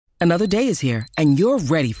Another day is here, and you're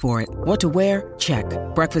ready for it. What to wear? Check.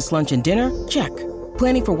 Breakfast, lunch, and dinner? Check.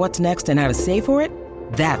 Planning for what's next and how to save for it?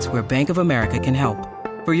 That's where Bank of America can help.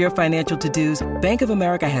 For your financial to-dos, Bank of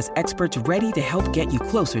America has experts ready to help get you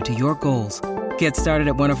closer to your goals. Get started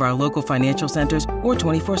at one of our local financial centers or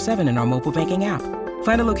 24/7 in our mobile banking app.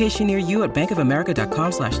 Find a location near you at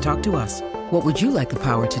bankofamerica.com/talktous. What would you like the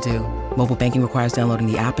power to do? Mobile banking requires downloading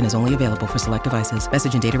the app and is only available for select devices.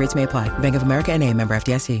 Message and data rates may apply. Bank of America N.A., member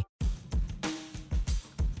FDIC.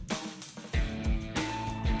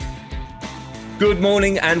 Good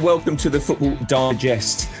morning and welcome to the Football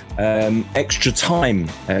Digest extra time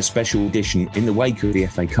special edition in the wake of the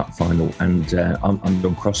FA Cup final. And I'm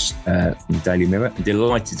John Cross from the Daily Mirror. I'm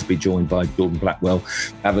delighted to be joined by Jordan Blackwell.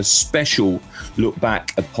 Have a special look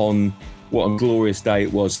back upon what a glorious day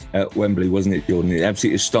it was at Wembley, wasn't it, Jordan? An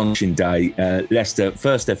absolutely astonishing day. Leicester,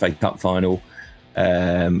 first FA Cup final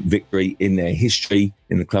victory in their history,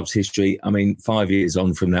 in the club's history. I mean, 5 years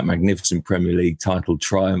on from that magnificent Premier League title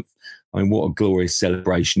triumph. I mean, what a glorious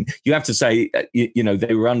celebration. You have to say, you know,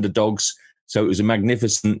 they were underdogs, so it was a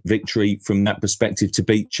magnificent victory from that perspective to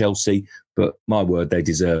beat Chelsea. But my word, they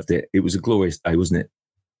deserved it. It was a glorious day, wasn't it?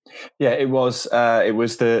 Yeah, it was. It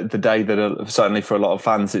was the day that certainly for a lot of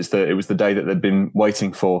fans, it was the day that they'd been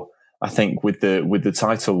waiting for. I think with the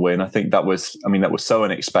title win, I think that was so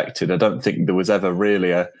unexpected. I don't think there was ever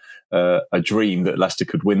really a dream that Leicester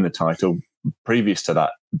could win the title. Previous to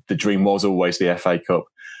that, the dream was always the FA Cup.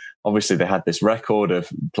 Obviously, they had this record of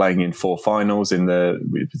playing in 4 finals,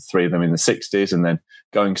 with 3 of them in the 60s, and then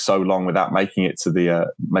going so long without making it to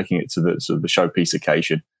the sort of the showpiece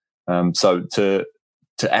occasion. So to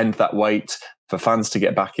end that wait, for fans to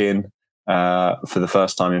get back in for the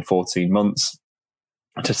first time in 14 months,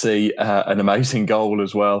 to see an amazing goal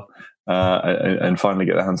as well, and finally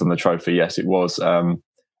get their hands on the trophy. Yes, it was.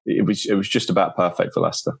 It was just about perfect for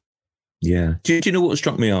Leicester. Yeah. Do you know what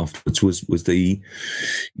struck me afterwards was the,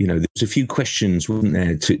 you know, there's a few questions, wasn't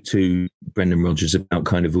there, to Brendan Rodgers about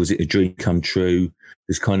kind of, was it a dream come true?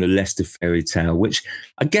 This kind of Leicester fairy tale, which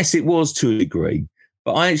I guess it was to a degree.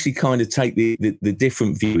 But I actually kind of take the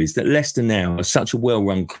different view is that Leicester now are such a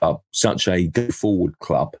well-run club, such a go-forward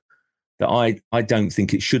club, that I don't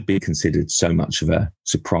think it should be considered so much of a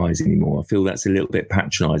surprise anymore. I feel that's a little bit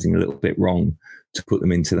patronising, a little bit wrong to put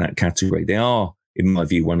them into that category. They are, in my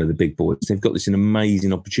view, one of the big boys. They've got this an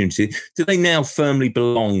amazing opportunity. Do they now firmly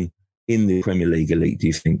belong in the Premier League elite, do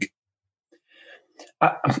you think?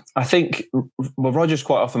 I think, well, Rodgers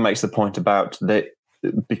quite often makes the point about that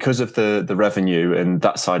because of the revenue and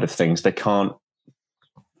that side of things, they can't,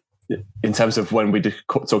 in terms of when we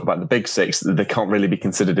talk about the big 6, they can't really be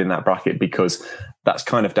considered in that bracket because that's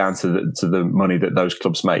kind of down to the money that those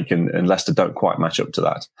clubs make, and Leicester don't quite match up to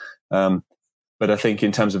that. But I think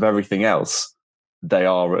in terms of everything else, they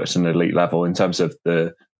are at an elite level in terms of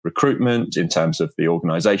the recruitment, in terms of the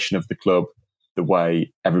organisation of the club, the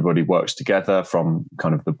way everybody works together from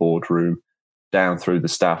kind of the boardroom down through the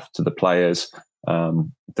staff to the players,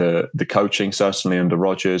 the coaching, certainly under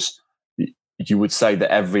Rodgers. You would say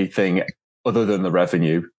that everything other than the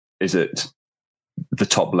revenue is at the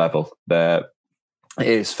top level. There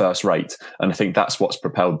is first rate. And I think that's what's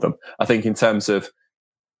propelled them. I think in terms of,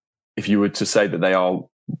 if you were to say that they are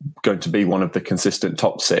going to be one of the consistent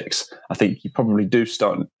top 6, I think you probably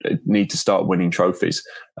need to start winning trophies,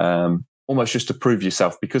 almost just to prove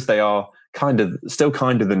yourself, because they are still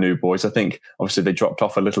the new boys. I think obviously they dropped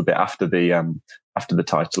off a little bit after the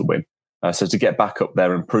title win. So to get back up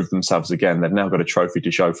there and prove themselves again, they've now got a trophy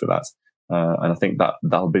to show for that. And I think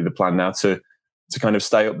that'll be the plan now to kind of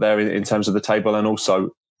stay up there in terms of the table and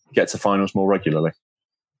also get to finals more regularly.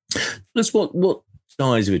 That's what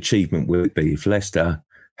size of achievement will it be if Leicester,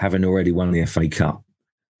 having already won the FA Cup,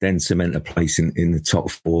 then cement a place in the top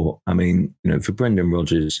 4? I mean, you know, for Brendan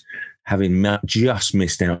Rodgers, having just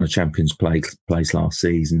missed out on the Champions place last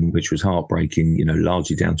season, which was heartbreaking, you know,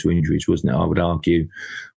 largely down to injuries, wasn't it? I would argue,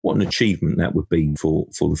 what an achievement that would be for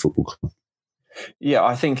the football club. Yeah,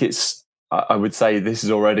 I think I would say this is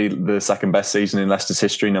already the second best season in Leicester's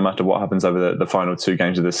history, no matter what happens over the final 2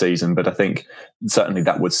 games of the season. But I think certainly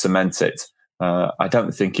that would cement it. I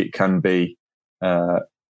don't think it can be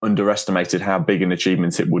underestimated how big an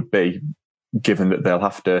achievement it would be, given that they'll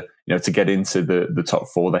have to, you know, to get into the top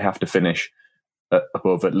 4, they have to finish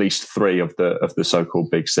above at least 3 of the so-called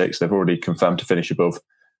big 6. They've already confirmed to finish above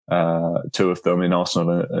 2 of them in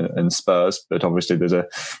Arsenal and Spurs, but obviously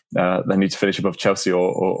they need to finish above Chelsea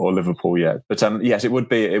or Liverpool yet. But yes, it would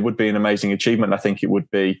be an amazing achievement. I think it would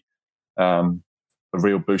be a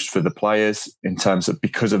real boost for the players in terms of,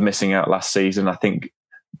 because of missing out last season. I think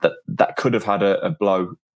that could have had a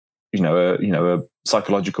blow a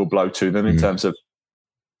psychological blow to them in terms of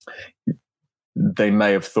they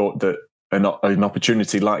may have thought that an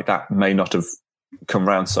opportunity like that may not have come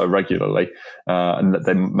round so regularly, and that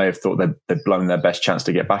they may have thought they'd blown their best chance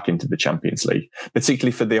to get back into the Champions League,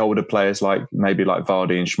 particularly for the older players like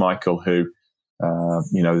Vardy and Schmeichel, who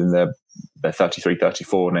they're 33,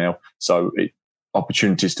 34 now. So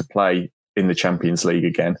opportunities to play in the Champions League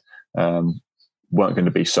again weren't going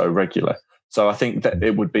to be so regular. So I think that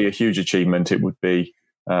it would be a huge achievement. It would be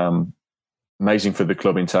amazing for the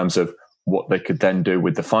club in terms of what they could then do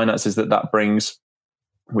with the finances that brings.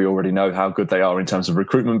 We already know how good they are in terms of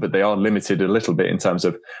recruitment, but they are limited a little bit in terms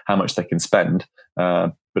of how much they can spend.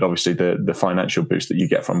 But obviously, the financial boost that you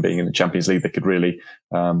get from being in the Champions League, they could really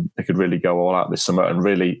go all out this summer and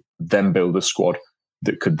really then build a squad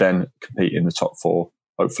that could then compete in the top four,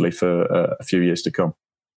 hopefully for a few years to come.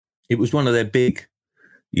 It was one of their big,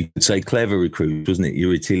 you could say, clever recruits, wasn't it?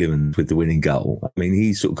 Youri Tielemans with the winning goal. I mean,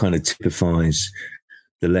 he sort of kind of typifies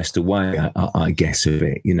the Leicester way, I guess, a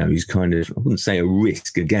bit. He's kind of, I wouldn't say a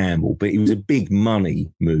risk, a gamble, but he was a big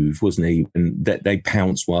money move, wasn't he? And that they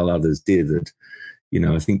pounced while others didn't.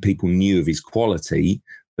 I think people knew of his quality,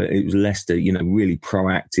 but it was Leicester, really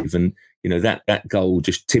proactive. And, that goal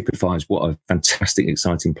just typifies what a fantastic,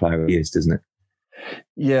 exciting player he is, doesn't it?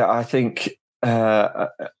 Yeah, I think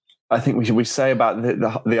we say about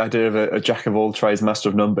the idea of a jack of all trades, master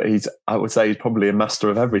of none, but I would say he's probably a master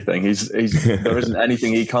of everything. He's there isn't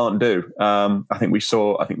anything he can't do. I think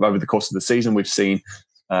over the course of the season we've seen.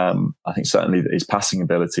 I think certainly that his passing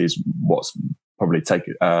ability is what's probably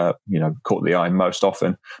caught the eye most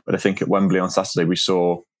often. But I think at Wembley on Saturday we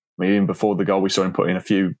saw, even before the goal, we saw him put in a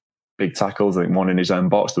few big tackles. I think one in his own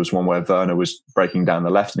box. There was one where Werner was breaking down the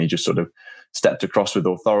left and he just sort of stepped across with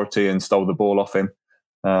authority and stole the ball off him.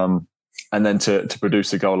 And then to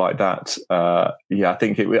produce a goal like that, I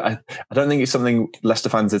think I don't think it's something Leicester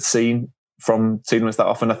fans had seen from Tielemans that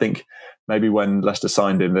often. I think maybe when Leicester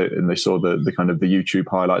signed him and they saw the kind of the YouTube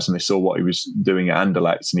highlights and they saw what he was doing at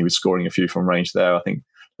Anderlecht and he was scoring a few from range there, I think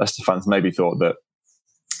Leicester fans maybe thought that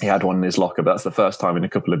he had one in his locker, but that's the first time in a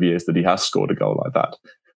couple of years that he has scored a goal like that.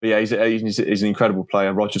 But yeah, he's an incredible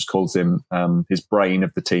player. Rodgers calls him his brain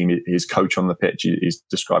of the team, his coach on the pitch. He's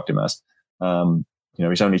described him as.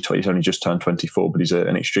 He's only just turned 24, but he's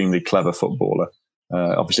an extremely clever footballer.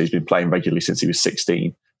 Obviously, he's been playing regularly since he was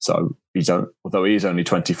 16. So although he is only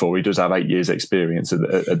 24, he does have 8 years' experience at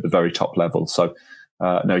the very top level. So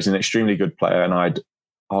he's an extremely good player, and I'd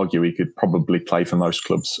argue he could probably play for most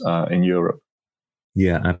clubs in Europe.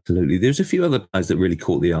 Yeah, absolutely. There's a few other players that really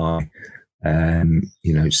caught the eye.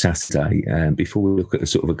 Saturday, before we look at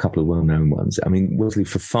sort of a couple of well-known ones. I mean, Wesley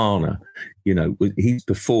Fofana, his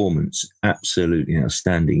performance, absolutely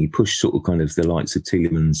outstanding. He pushed sort of kind of the likes of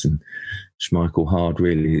Tielemans and Schmeichel hard,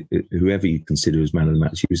 really, whoever you consider as man of the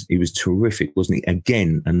match. He was terrific, wasn't he?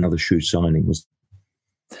 Again, another shrewd signing, wasn't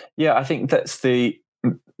he? Yeah, I think that's the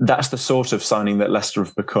sort of signing that Leicester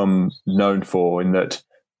have become known for, in that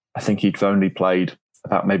I think he'd only played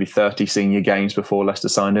about maybe 30 senior games before Leicester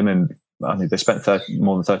signed him, and I mean, they spent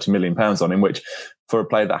more than £30 million on him, which for a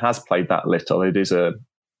player that has played that little, it is a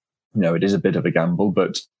bit of a gamble.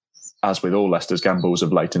 But as with all Leicester's gambles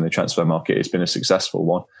of late in the transfer market, it's been a successful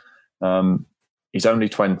one. He's only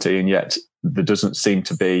 20, and yet there doesn't seem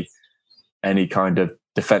to be any kind of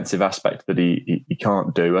defensive aspect that he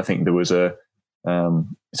can't do. I think there was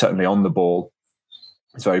certainly on the ball,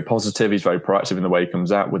 he's very positive. He's very proactive in the way he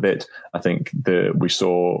comes out with it. I think we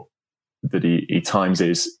saw that he times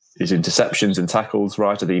his interceptions and tackles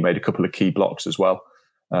right. I think he made a couple of key blocks as well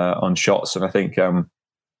on shots. And I think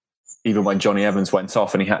even when Johnny Evans went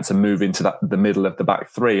off and he had to move into the middle of the back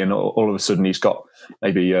three, and all of a sudden he's got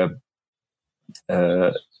maybe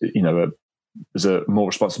there's a more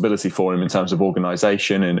responsibility for him in terms of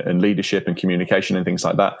organisation and leadership and communication and things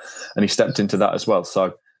like that. And he stepped into that as well.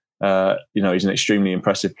 So he's an extremely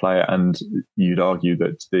impressive player, and you'd argue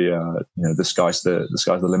that the sky's the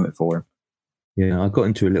limit for him. Yeah, I got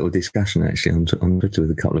into a little discussion actually on Twitter with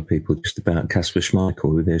a couple of people just about Kasper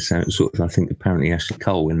Schmeichel, with this sort of, I think apparently Ashley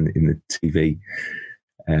Cole in the TV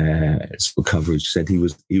sort of coverage said he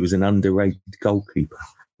was an underrated goalkeeper,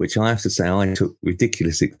 which I have to say I took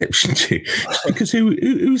ridiculous exception to, because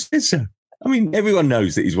who says so? I mean, everyone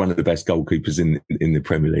knows that he's one of the best goalkeepers in the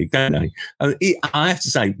Premier League, don't they? I have to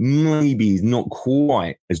say, maybe he's not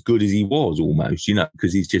quite as good as he was almost,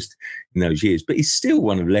 because he's just in those years. But he's still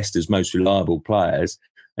one of Leicester's most reliable players,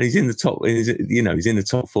 and he's in the top. He's in the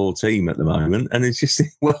top 4 team at the moment, and it's just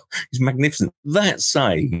he's magnificent. That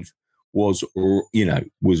save was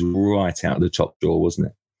right out the top drawer, wasn't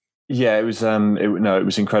it? Yeah, it was. It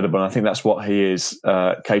was incredible. And I think that's what he is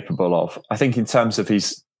capable of. I think in terms of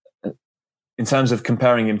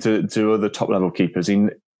comparing him to other top level keepers, he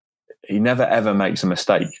never ever makes a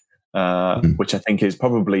mistake, which I think is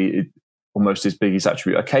probably almost his biggest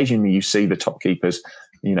attribute. Occasionally, you see the top keepers,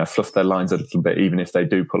 fluff their lines a little bit, even if they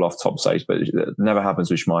do pull off top saves, but it never happens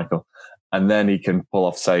with Schmeichel. And then he can pull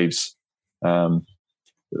off saves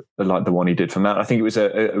like the one he did for Mount. I think it was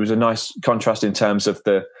a nice contrast in terms of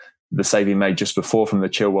the save he made just before from the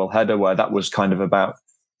Chilwell header, where that was kind of about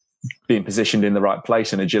being positioned in the right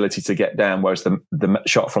place and agility to get down, whereas the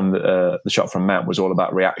shot from the shot from Mount was all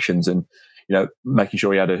about reactions and making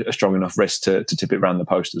sure he had a strong enough wrist to tip it around the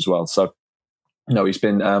post as well. So he's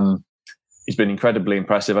been incredibly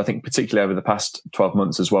impressive. I think particularly over the past 12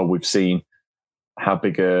 months as well, we've seen how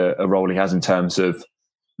big a role he has in terms of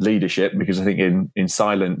leadership, because I think in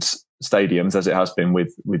silent stadiums, as it has been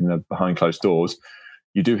with behind closed doors,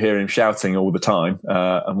 you do hear him shouting all the time.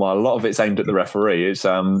 And while a lot of it's aimed at the referee,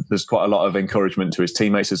 there's quite a lot of encouragement to his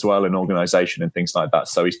teammates as well, and organisation and things like that.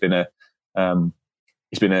 So he's been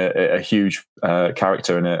a huge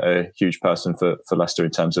character and a huge person for Leicester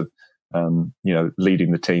in terms of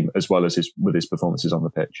leading the team as well as with his performances on the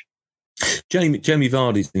pitch. Jamie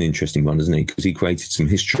Vardy's an interesting one, isn't he? Because he created some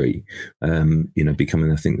history,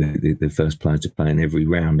 becoming, I think, the first player to play in every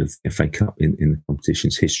round of FA Cup in the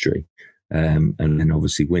competition's history, and then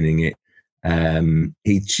obviously winning it.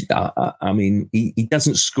 He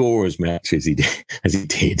doesn't score as much as he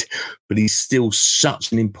did, but he's still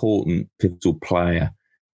such an important, pivotal player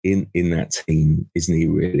in that team, isn't he?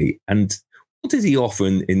 Really, and what does he offer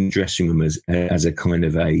in the dressing room as a kind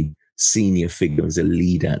of a senior figure, as a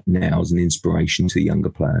leader now, as an inspiration to younger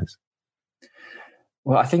players?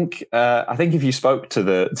 Well, I think if you spoke to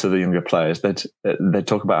the younger players, they'd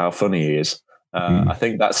talk about how funny he is. I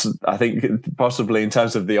think possibly in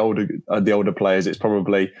terms of the older players, it's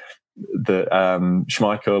probably the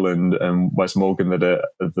Schmeichel and Wes Morgan that are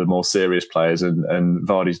the more serious players, and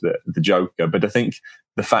Vardy's the joker. But I think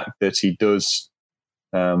the fact that he does.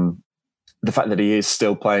 The fact that he is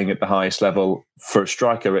still playing at the highest level for a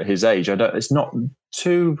striker at his age, it's not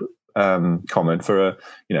too common for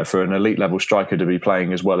an elite level striker to be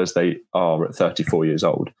playing as well as they are at 34 years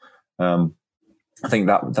old. I think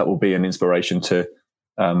that will be an inspiration to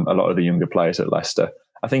a lot of the younger players at Leicester.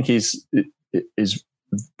 I think is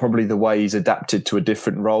probably the way he's adapted to a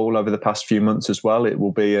different role over the past few months as well. It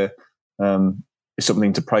will be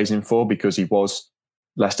something to praise him for, because he was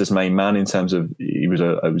Leicester's main man in terms of he was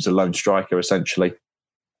a lone striker essentially,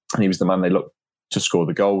 and he was the man they looked to score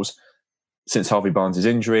the goals. Since Harvey Barnes'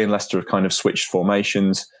 injury and Leicester have kind of switched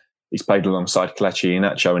formations, he's played alongside Kelechi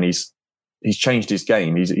Iheanacho, and he's changed his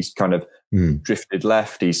game. He's kind of drifted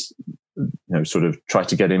left. He's sort of tried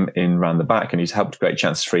to get him in round the back, and he's helped create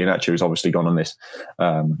chances for Iheanacho, who's obviously gone on this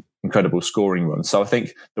incredible scoring run. So I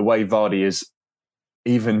think the way Vardy is,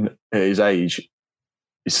 even at his age,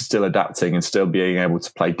 is still adapting and still being able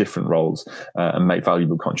to play different roles and make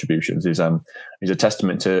valuable contributions is a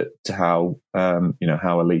testament to how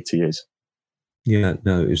how elite he is. Yeah,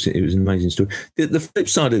 no, it was an amazing story. The flip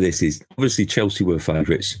side of this is obviously Chelsea were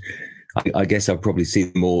favourites. I guess I've probably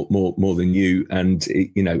seen more than you, and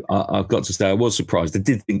I've got to say I was surprised. I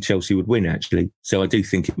did think Chelsea would win, actually, so I do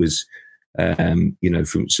think it was from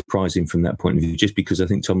surprising from that point of view, just because I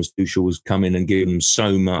think Thomas Tuchel was coming and giving them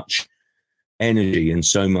so much energy and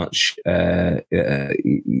so much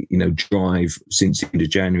drive since the end of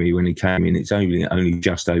January when he came in. It's only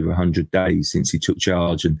just over 100 days since he took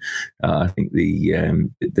charge, and I think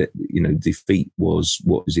the defeat was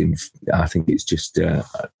what was in. I think it's just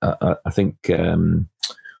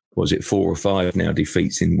was it 4 or 5 now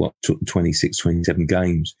defeats in 26, 27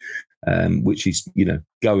 games, which is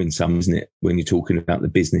going some, isn't it, when you're talking about the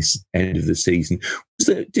business end of the season.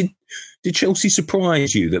 Did Chelsea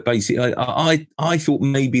surprise you that basically I thought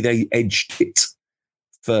maybe they edged it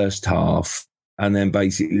first half, and then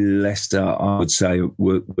basically Leicester, I would say,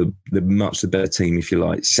 were much the better team, if you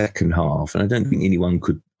like, second half. And I don't think anyone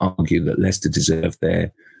could argue that Leicester deserved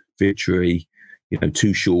their victory.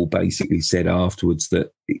 Tuchel basically said afterwards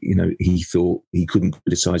that he thought he couldn't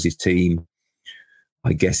criticise his team.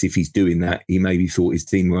 I guess if he's doing that, he maybe thought his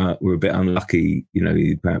team were a bit unlucky.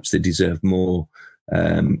 Perhaps they deserved more.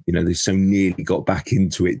 They so nearly got back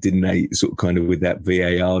into it, didn't they? Sort of kind of with that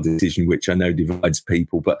VAR decision, which I know divides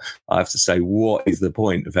people. But I have to say, what is the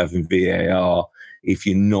point of having VAR if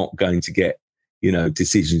you're not going to get,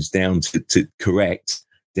 decisions down to correct,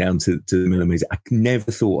 down to the millimetre? I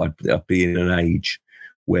never thought I'd be in an age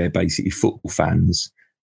where basically football fans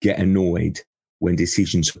get annoyed when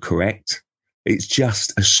decisions are correct. It's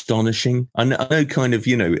just astonishing. I know kind of,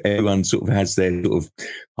 everyone sort of has their sort of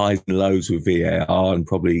highs and lows with VAR, and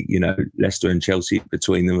probably, Leicester and Chelsea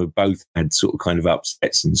between them have both had sort of kind of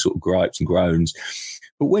upsets and sort of gripes and groans.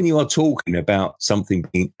 But when you are talking about something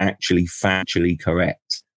being actually factually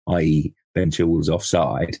correct, i.e. Ben Chilwell's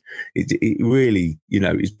offside, it really,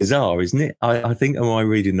 it's bizarre, isn't it? I think, am I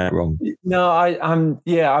reading that wrong? No, I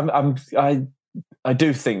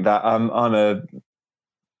do think that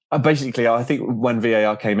I think when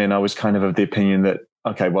VAR came in, I was kind of the opinion that,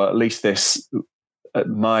 okay, well, at least this,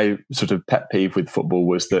 my sort of pet peeve with football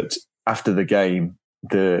was that after the game,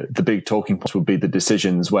 the big talking points would be the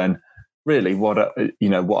decisions, when really what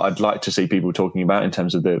I'd like to see people talking about in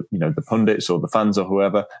terms of the pundits or the fans or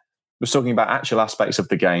whoever was talking about actual aspects of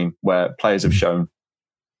the game where players have shown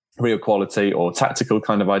real quality or tactical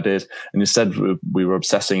kind of ideas. And instead we were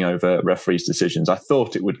obsessing over referees' decisions. I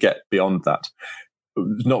thought it would get beyond that.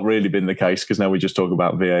 It's not really been the case, because now we just talk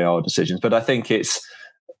about VAR decisions. But I think it's,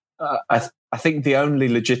 I think the only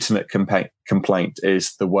legitimate complaint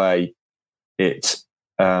is the way it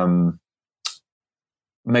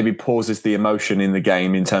maybe pauses the emotion in the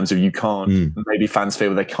game, in terms of maybe fans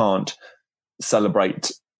feel they can't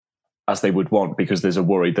celebrate as they would want because there's a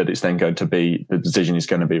worry that it's then going to be, the decision is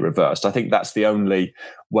going to be reversed. I think that's the only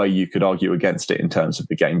way you could argue against it in terms of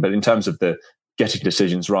the game. But in terms of the getting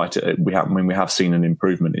decisions right, we have seen an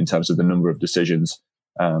improvement in terms of the number of decisions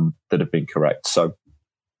that have been correct. So,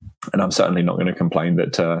 and I'm certainly not going to complain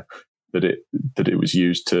that it was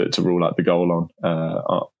used to rule out the goal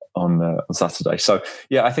on Saturday. So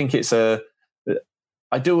yeah, I think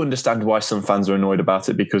I do understand why some fans are annoyed about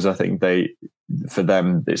it, because I think for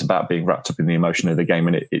them it's about being wrapped up in the emotion of the game,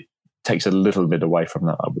 and it takes a little bit away from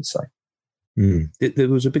that, I would say. There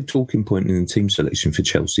was a big talking point in the team selection for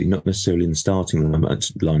Chelsea, not necessarily in the starting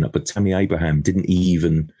lineup, but Tammy Abraham didn't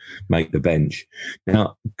even make the bench.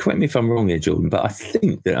 Now, correct me if I'm wrong here, Jordan, but I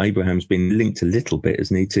think that Abraham's been linked a little bit,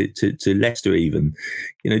 hasn't he, to Leicester even.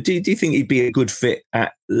 Do you think he'd be a good fit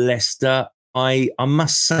at Leicester? I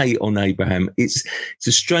must say on Abraham, it's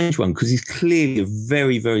a strange one, because he's clearly a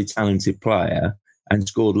very, very talented player and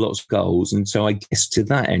scored lots of goals. And so I guess to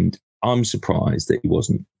that end, I'm surprised that he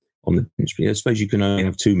wasn't on the bench. I suppose you can only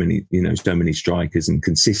have so many strikers, and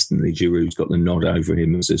consistently Giroud's got the nod over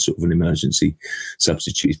him as a sort of an emergency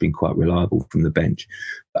substitute. He's been quite reliable from the bench.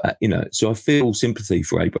 So I feel sympathy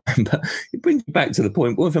for Abraham, but it brings me back to the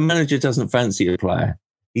point, well, if a manager doesn't fancy a player,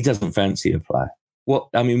 he doesn't fancy a player.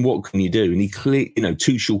 What can you do? And he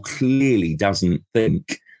Tuchel clearly doesn't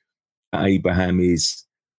think that Abraham is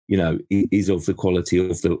of the quality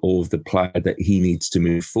of the player that he needs to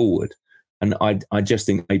move forward. And I just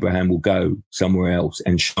think Abraham will go somewhere else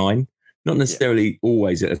and shine, not necessarily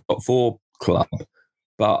always at a top four club,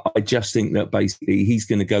 but I just think that basically he's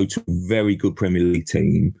going to go to a very good Premier League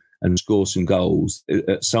team and score some goals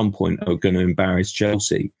at some point are going to embarrass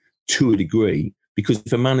Chelsea to a degree, because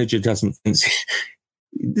if a manager doesn't fancy,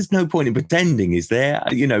 there's no point in pretending, is there?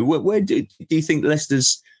 Where do you think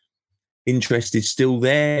Leicester's interest is still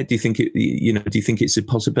there? Do you think it's a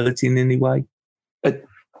possibility in any way?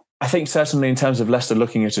 I think certainly in terms of Leicester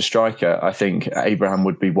looking at a striker, I think Abraham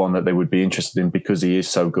would be one that they would be interested in, because he is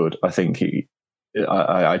so good. I think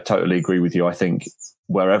I totally agree with you. I think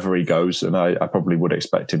wherever he goes, and I probably would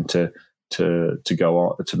expect him to go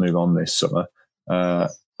on, to move on this summer,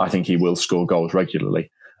 I think he will score goals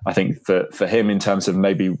regularly. I think for him, in terms of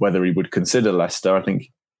maybe whether he would consider Leicester, I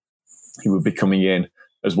think he would be coming in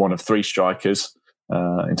as one of three strikers,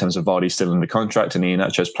 in terms of Vardy still in the contract and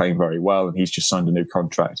Iheanacho's playing very well, and he's just signed a new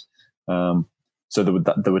contract. So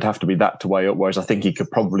there would have to be that to weigh up, whereas I think he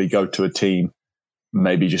could probably go to a team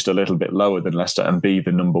maybe just a little bit lower than Leicester and be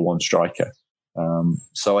the number one striker.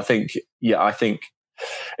 So I think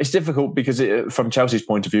it's difficult because from Chelsea's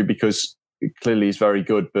point of view, because clearly he's very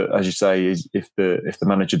good, but as you say, if the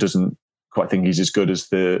manager doesn't quite think he's as good as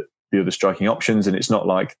the other striking options, and it's not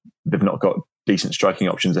like they've not got decent striking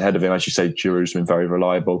options ahead of him. As you say, Giroud's been very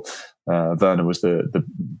reliable. Werner was the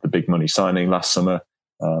big money signing last summer.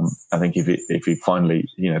 I think if he finally,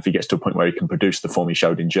 if he gets to a point where he can produce the form he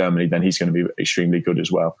showed in Germany, then he's going to be extremely good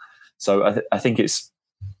as well. So I think it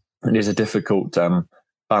is a difficult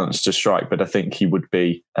balance to strike, but I think he would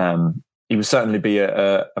certainly be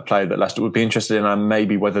a player that Leicester would be interested in, and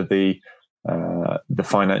maybe whether the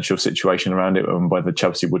financial situation around it, and whether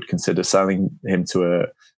Chelsea would consider selling him to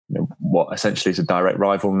what essentially is a direct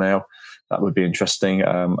rival now. That would be interesting.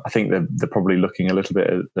 I think they're probably looking a little bit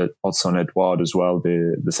at Odsonne Edouard as well,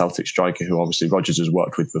 the Celtic striker who obviously Rodgers has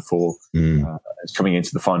worked with before. Is coming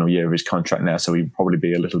into the final year of his contract now, so he'd probably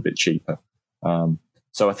be a little bit cheaper.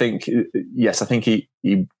 So I think, yes, I think he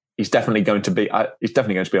he's definitely going to be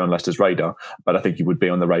on Leicester's radar, but I think he would be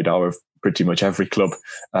on the radar of pretty much every club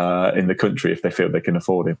in the country if they feel they can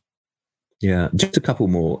afford him. Yeah, just a couple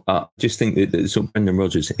more. Just think that sort of Brendan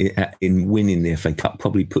Rodgers in winning the FA Cup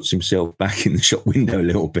probably puts himself back in the shop window a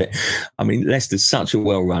little bit. I mean, Leicester's such a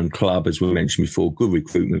well-run club, as we mentioned before. Good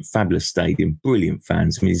recruitment, fabulous stadium, brilliant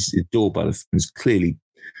fans. I mean, he's adored by the fans. Clearly,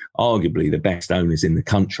 arguably the best owners in the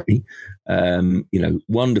country.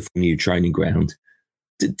 Wonderful new training ground.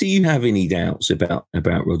 Do you have any doubts about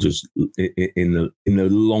Rodgers in the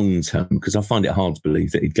long term? Because I find it hard to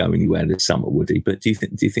believe that he'd go anywhere this summer, would he? But do you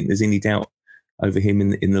think there's any doubt over him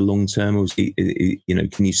in the long term, or is he,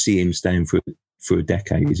 can you see him staying for a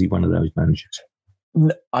decade? Is he one of those managers?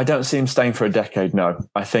 No, I don't see him staying for a decade. No,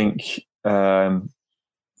 I think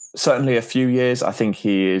certainly a few years. I think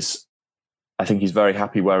he's very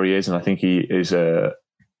happy where he is, and I think he's a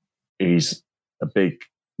big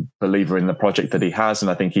believer in the project that he has, and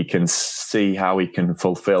I think he can see how he can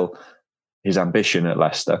fulfill his ambition at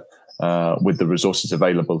Leicester with the resources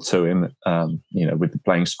available to him, with the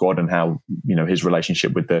playing squad, and how his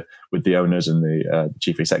relationship with the owners and the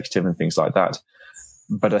chief executive and things like that.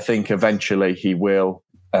 But I think eventually he will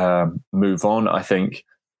move on. I think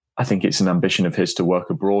it's an ambition of his to work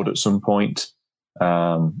abroad at some point.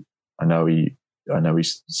 I know he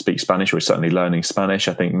speaks Spanish, or is certainly learning Spanish.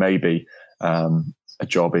 I think maybe a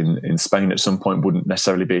job in Spain at some point wouldn't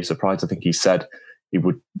necessarily be a surprise. I think he said he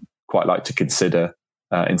would quite like to consider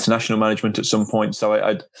international management at some point. So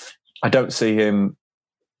I don't see him.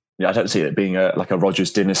 I don't see it being like a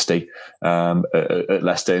Rodgers dynasty at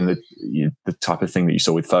Leicester, in the type of thing that you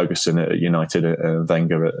saw with Ferguson at United,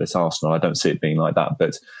 Wenger at Arsenal. I don't see it being like that.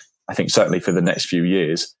 But I think certainly for the next few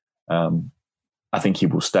years, I think he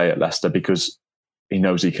will stay at Leicester because he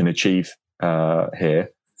knows he can achieve here.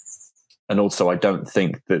 And also, I don't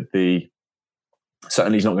think that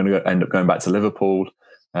certainly he's not going to end up going back to Liverpool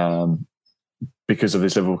because of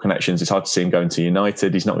his Liverpool connections. It's hard to see him going to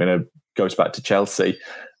United. He's not going to go back to Chelsea.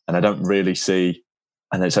 And I don't really see,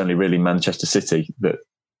 and it's only really Manchester City that,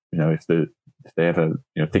 if they ever,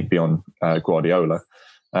 think beyond Guardiola.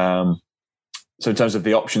 So in terms of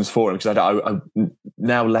the options for him, because I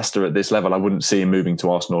now Leicester at this level, I wouldn't see him moving to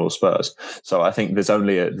Arsenal or Spurs. So I think there's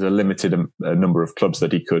only a limited number of clubs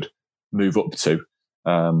that he could move up to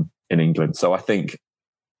in England. So I think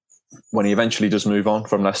when he eventually does move on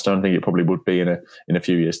from Leicester, I think it probably would be in a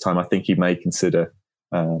few years' time. I think he may consider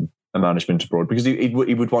a management abroad because he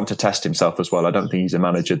would want to test himself as well. I don't think he's a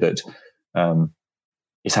manager that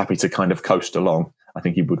is happy to kind of coast along. I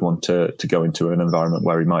think he would want to go into an environment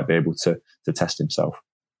where he might be able to test himself.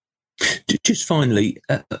 Just finally,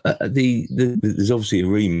 there's obviously a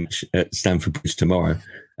rematch at Stamford Bridge tomorrow.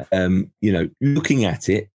 Looking at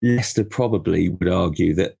it, Leicester probably would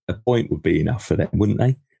argue that a point would be enough for them, wouldn't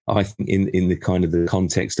they? I think in the kind of the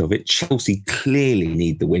context of it, Chelsea clearly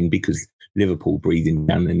need the win because Liverpool breathing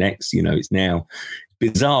down their necks. It's now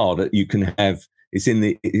bizarre that you can have it's in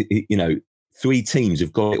the three teams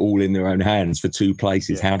have got it all in their own hands for two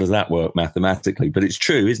places. Yeah. How does that work mathematically? But it's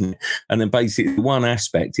true, isn't it? And then basically one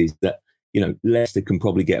aspect is that, Leicester can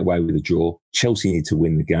probably get away with a draw. Chelsea need to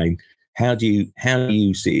win the game. How do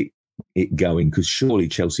you see it going? Because surely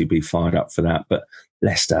Chelsea would be fired up for that. But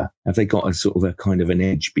Leicester, have they got a sort of a kind of an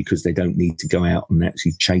edge because they don't need to go out and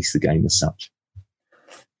actually chase the game as such?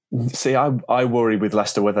 See, I worry with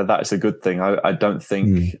Leicester whether that is a good thing. I don't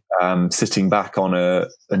think sitting back on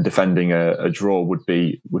and defending a draw would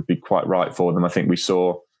be quite right for them. I think we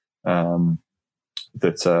saw that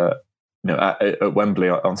at Wembley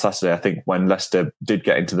on Saturday. I think when Leicester did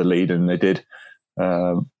get into the lead and they did,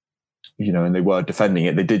 and they were defending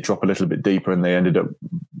it, they did drop a little bit deeper and they ended up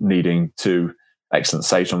needing two excellent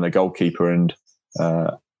saves from their goalkeeper and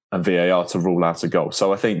VAR to rule out a goal.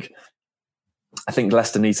 So I think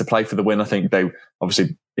Leicester needs to play for the win. I think they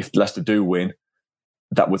obviously, if Leicester do win,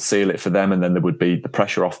 that would seal it for them, and then there would be the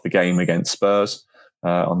pressure off the game against Spurs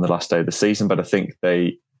on the last day of the season. But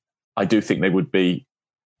I do think they would be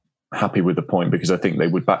happy with the point because I think they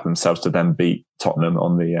would back themselves to then beat Tottenham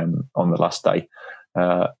on the last day.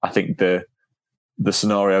 I think the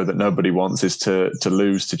scenario that nobody wants is to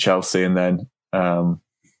lose to Chelsea and then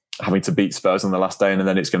having to beat Spurs on the last day, and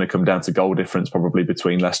then it's going to come down to goal difference probably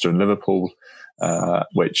between Leicester and Liverpool,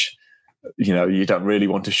 which you don't really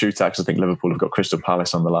want to shoot at because I think Liverpool have got Crystal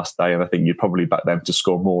Palace on the last day, and I think you'd probably back them to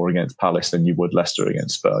score more against Palace than you would Leicester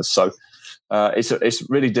against Spurs. So it's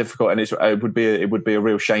really difficult, and it would be a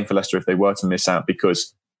real shame for Leicester if they were to miss out,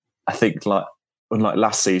 because I think unlike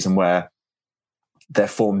last season where their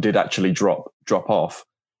form did actually drop off,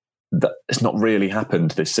 it's not really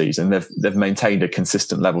happened this season. They've maintained a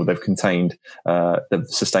consistent level. They've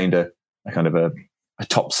sustained a kind of a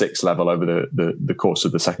top 6 level over the course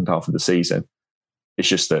of the second half of the season. It's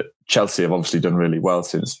just that Chelsea have obviously done really well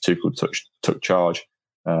since Tuchel took charge.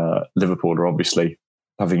 Liverpool are obviously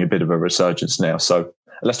having a bit of a resurgence now. So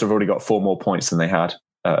Leicester have already got 4 more points than they had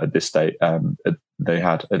at this stage. They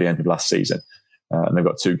had at the end of last season, and they've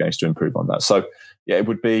got 2 games to improve on that. So yeah, it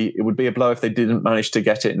would be a blow if they didn't manage to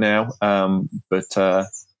get it now. But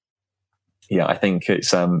yeah, I think it's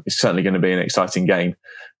certainly going to be an exciting game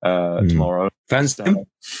tomorrow. Fans,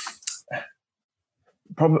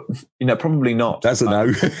 probably not. That's a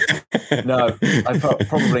no. No,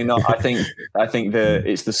 probably not. I think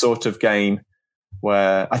it's the sort of game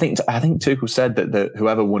where I think Tuchel said that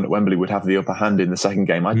whoever won at Wembley would have the upper hand in the second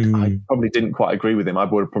game. I probably didn't quite agree with him. I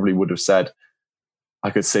probably would have said I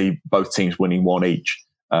could see both teams winning 1 each.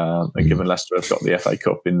 And given Leicester have got the FA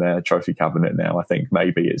Cup in their trophy cabinet now, I think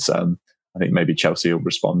maybe maybe Chelsea will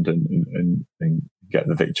respond and get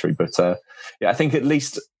the victory. But yeah, I think at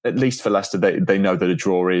least for Leicester, they know that a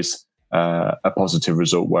draw is a positive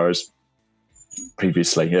result, whereas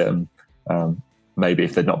previously, maybe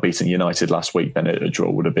if they'd not beaten United last week, then a draw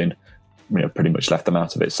would have been pretty much left them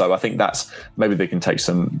out of it. So I think that's maybe they can take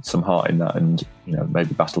some heart in that and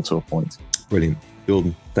maybe battle to a point. Brilliant.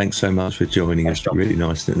 Jordan, thanks so much for joining us. John. Really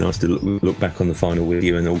nice to look back on the final with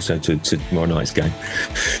you, and also to tomorrow night's game.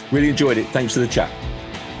 Really enjoyed it. Thanks for the chat.